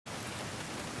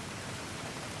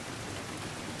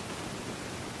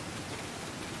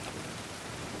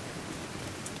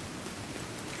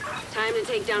Time to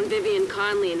take down Vivian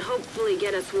Conley and hopefully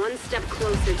get us one step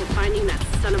closer to finding that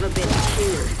son of a bitch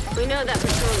Keener. We know that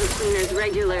patrols of cleaners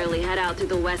regularly head out to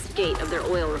the west gate of their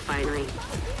oil refinery.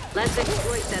 Let's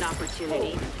exploit that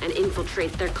opportunity and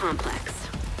infiltrate their complex.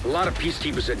 A lot of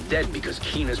peacekeepers are dead because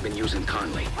Keener's been using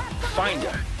Conley. Find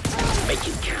her and make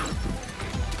it count.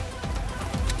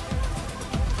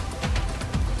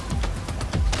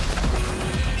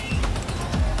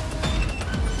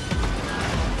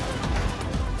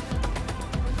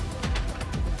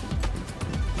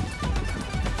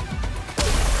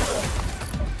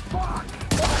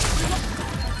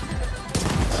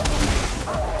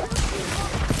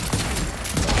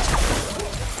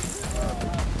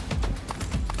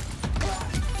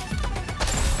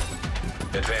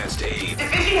 Advanced aid.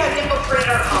 D50 has infiltrated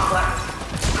our complex.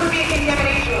 Could be a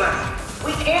contamination risk.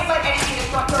 We can't let anything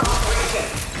disrupt our operation.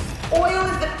 Oil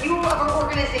is the fuel of our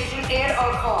organization and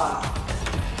our cause.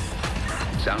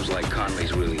 Sounds like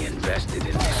Conley's really invested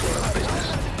in this oil business.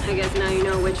 I guess now you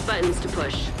know which buttons to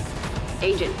push.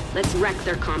 Agent, let's wreck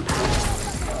their compound.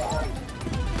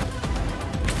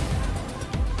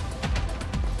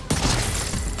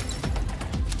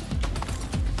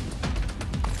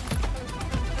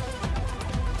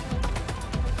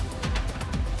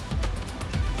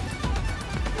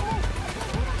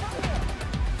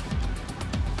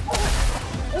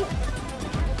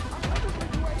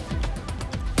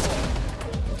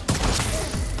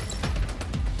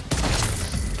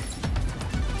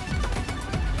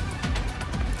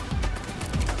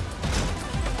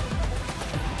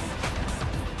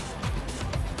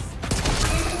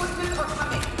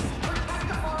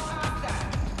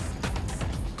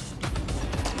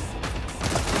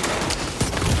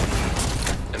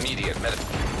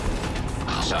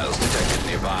 Missiles detected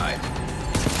nearby.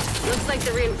 Looks like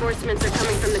the reinforcements are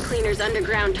coming from the cleaner's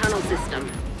underground tunnel system.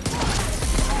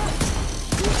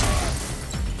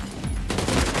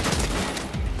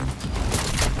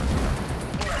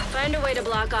 Find a way to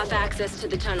block off access to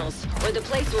the tunnels, or the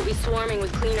place will be swarming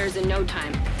with cleaners in no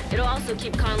time. It'll also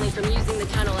keep Conley from using the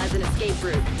tunnel as an escape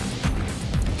route.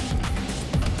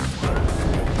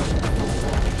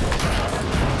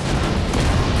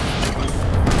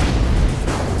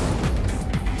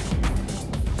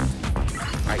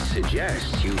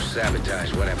 Suggest you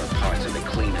sabotage whatever parts of the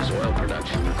cleaner's oil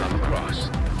production you come across.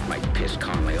 Might piss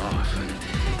Conley off and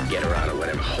get her out of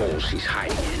whatever hole she's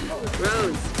hiding in.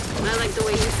 Rhodes, I like the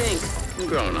way you think. You're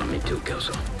growing on me too,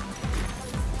 Kelso.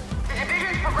 The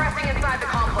division's progressing inside the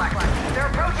complex. They're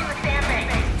approaching the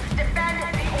sandbank. Defend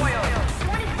the oil.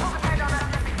 20 people depend on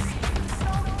us.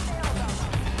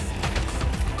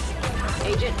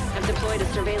 Agent, I've deployed a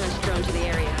surveillance drone to the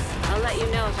area. I'll let you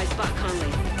know if I spot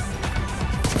Conley.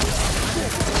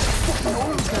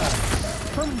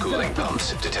 Cooling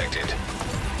pumps detected.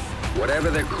 Whatever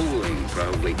they're cooling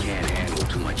probably can't handle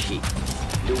too much heat.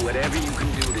 Do whatever you can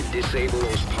do to disable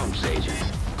those pumps, Agent.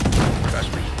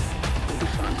 Trust me, it'll be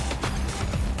fun.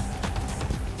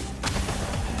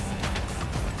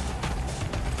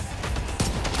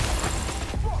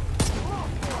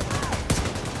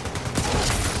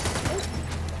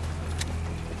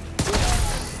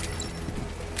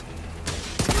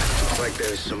 Looks like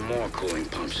there's some more cooling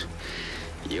pumps.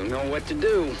 You know what to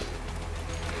do.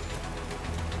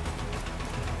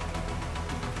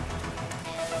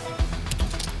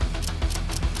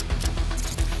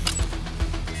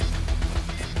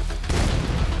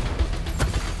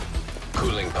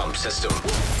 Cooling pump system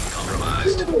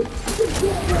compromised.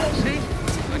 See?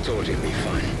 I told you it'd be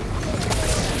fun.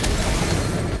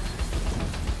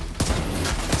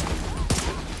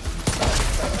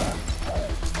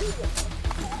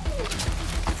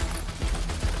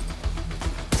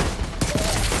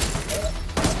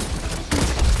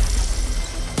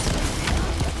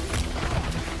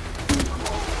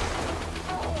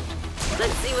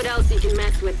 Let's see what else you can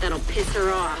mess with that'll piss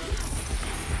her off.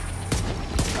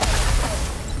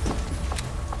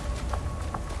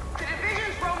 The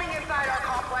division's roaming inside our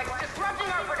complex, disrupting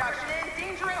our production and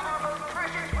endangering our most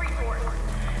precious resource.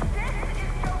 This is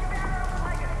no matter of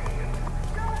legacy.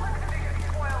 Don't let the division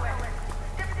spoil it.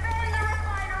 Defend the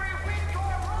refinery with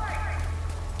your life.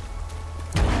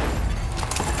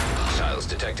 Missiles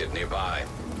detected nearby.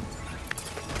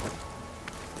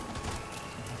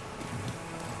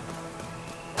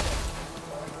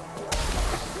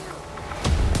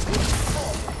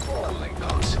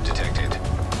 Detected.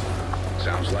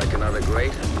 Sounds like another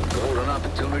great and golden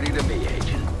opportunity to me,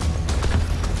 Agent.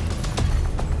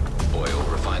 Oil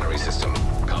refinery system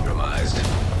compromised.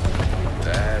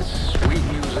 That's sweet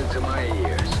music to my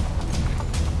ears.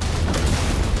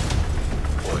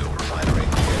 Oil refinery.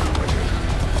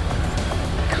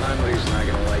 Conley's not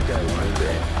gonna like that one.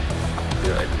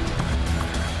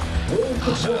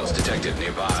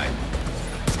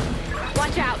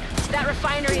 Watch out! That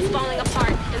refinery is falling apart,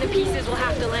 and the pieces will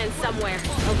have to land somewhere.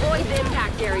 Avoid the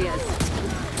impact areas.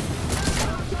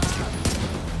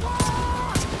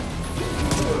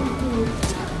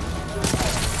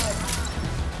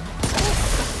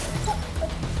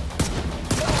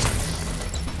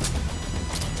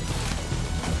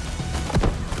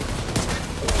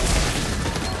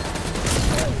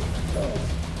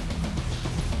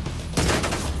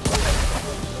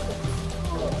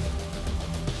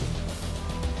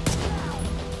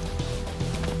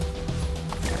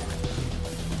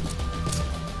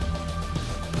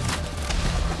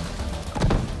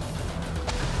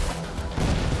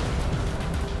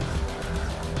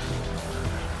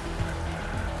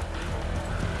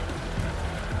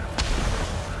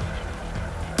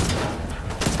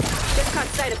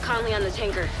 Sight of Conley on the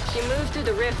tanker. She moved through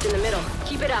the rift in the middle.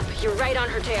 Keep it up. You're right on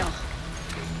her tail.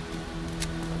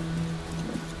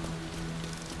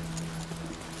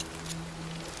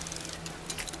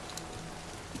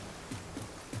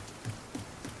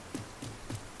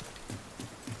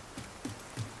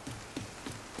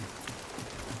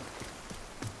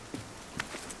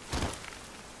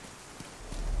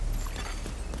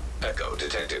 Echo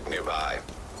detected nearby.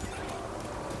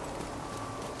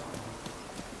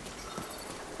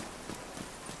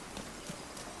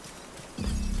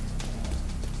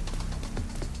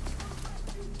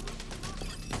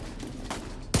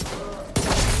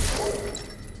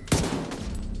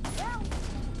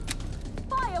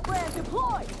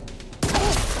 Deployed!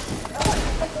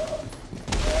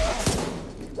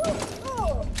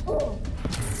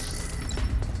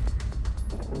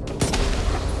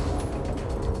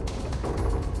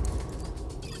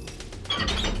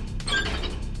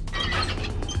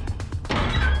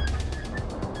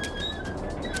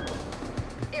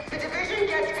 If the division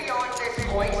gets beyond this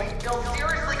point, they'll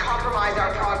seriously compromise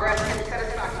our progress and set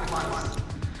us back in months.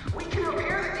 We can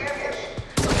repair the damage,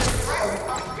 but the threat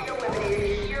must be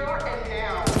eliminated here and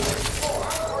now. Well,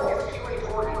 our work is too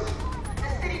important. The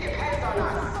city depends on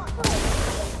us.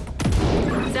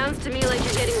 Sounds to me like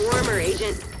you're getting warmer,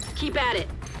 Agent. Keep at it.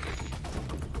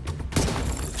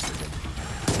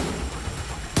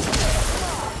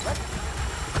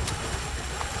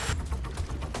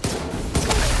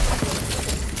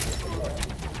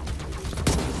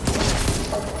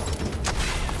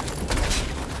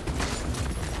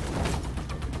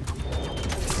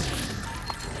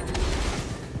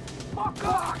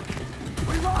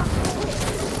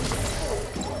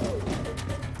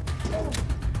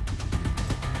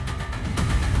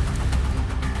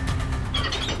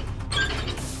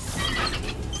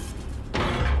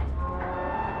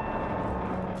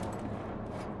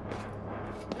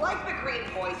 Like the green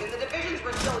poison, the division's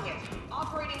resilient,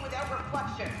 operating without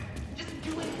reflection, just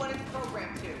doing what it's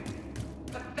programmed to.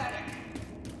 Pathetic.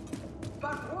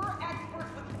 But we're experts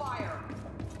with fire,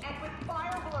 and with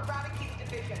fire we'll eradicate the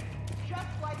division, just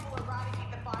like we'll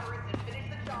eradicate the virus and finish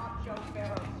the job Joe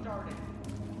Barrow started.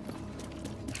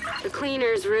 The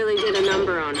cleaners really did a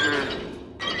number on her.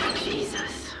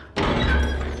 Jesus.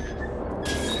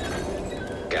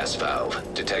 Gas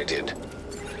valve detected.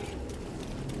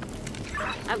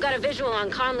 I've got a visual on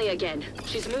Conley again.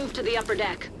 She's moved to the upper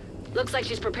deck. Looks like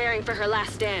she's preparing for her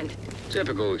last stand.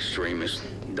 Typical extremist,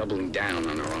 doubling down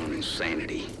on her own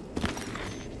insanity.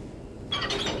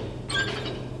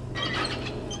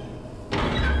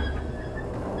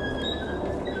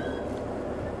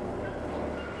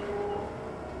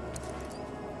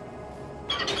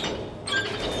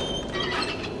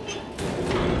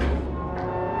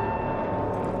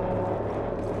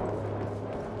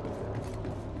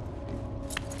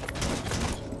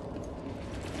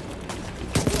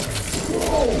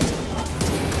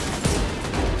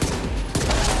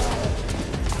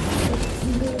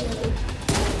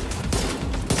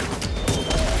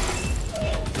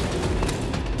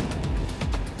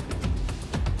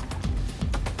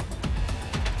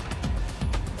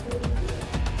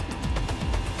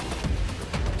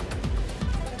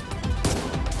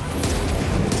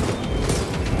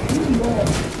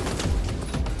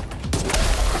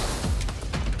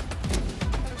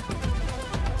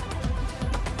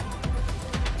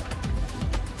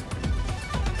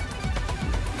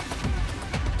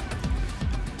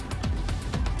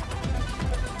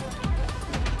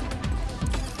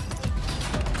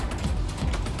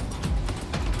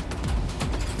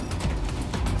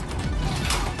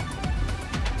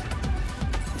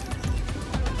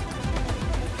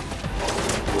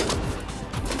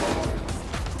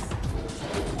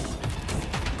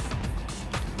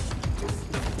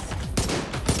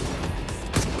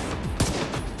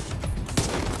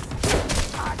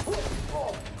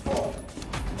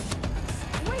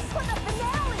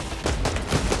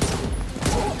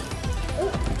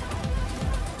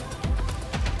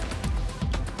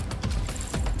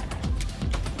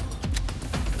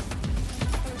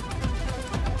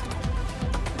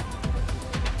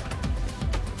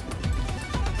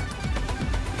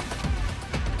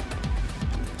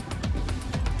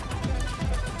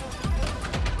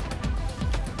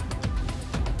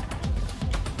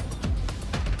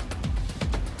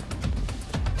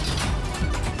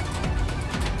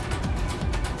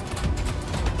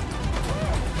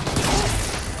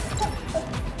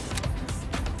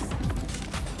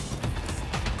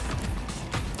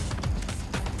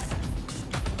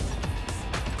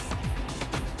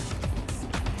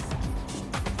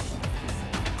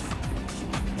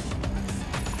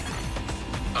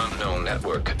 Unknown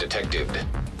network detected.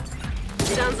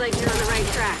 Sounds like you're on the right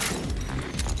track.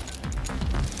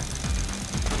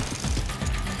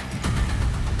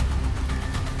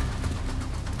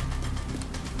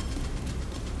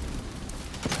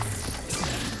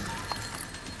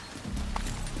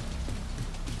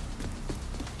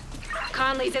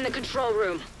 Conley's in the control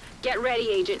room. Get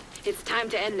ready, Agent. It's time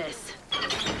to end this.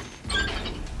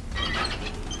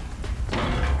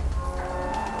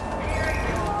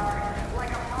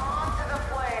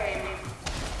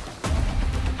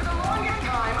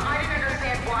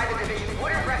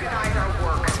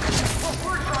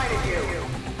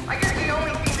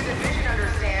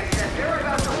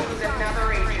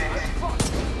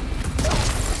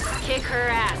 Kick her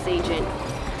ass, Agent.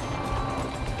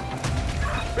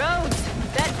 Rhodes,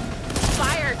 that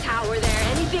fire tower there,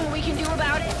 anything we can do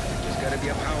about it? There's gotta be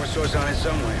a power source on it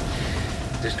somewhere.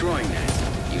 Destroying that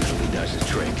usually does the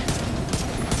trick.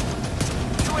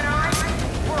 You and I,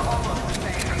 we're almost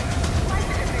there. Like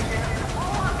the division,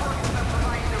 all our work is about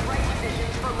providing the right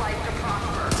conditions for life to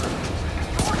prosper.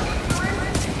 Your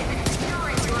ignorance is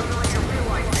obscuring your ability to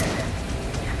realize this.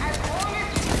 As long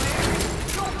as you live,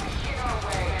 you'll be in our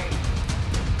way.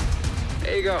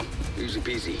 There you go. Easy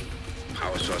peasy.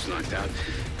 Power source knocked out.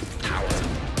 Tower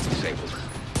disabled.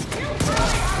 You really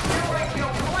have no idea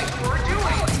what you're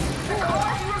doing.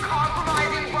 Because you're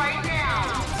compromising right now.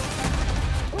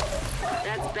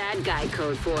 That's bad guy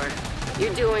code 4.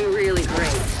 You're doing really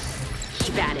great.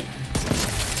 Keep at it.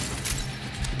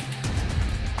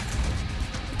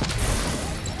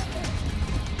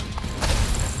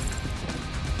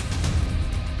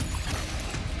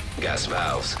 Gas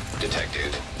valves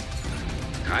detected.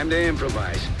 Time to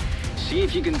improvise. See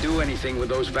if you can do anything with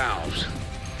those valves.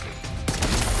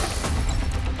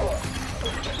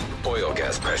 Oil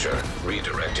gas pressure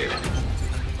redirected.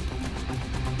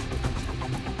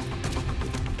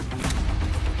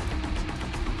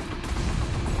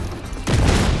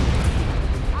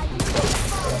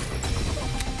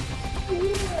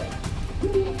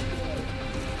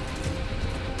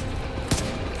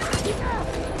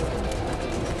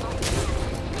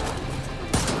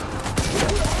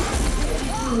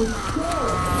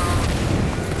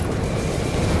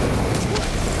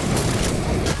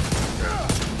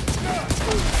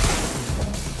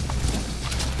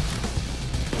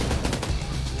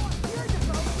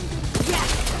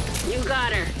 You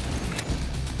got her.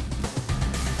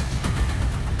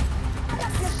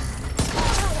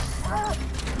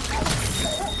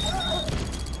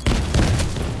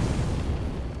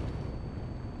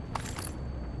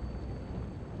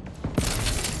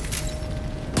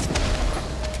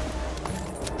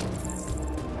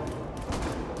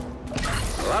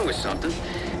 Well, that was something.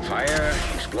 Fire,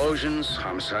 explosions,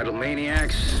 homicidal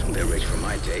maniacs. They're rich for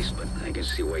my taste, but I can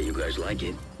see why you guys like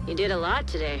it. You did a lot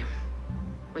today.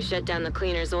 We shut down the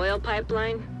cleaner's oil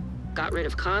pipeline, got rid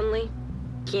of Conley.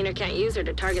 Keener can't use her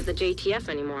to target the JTF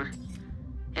anymore.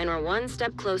 And we're one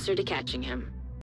step closer to catching him.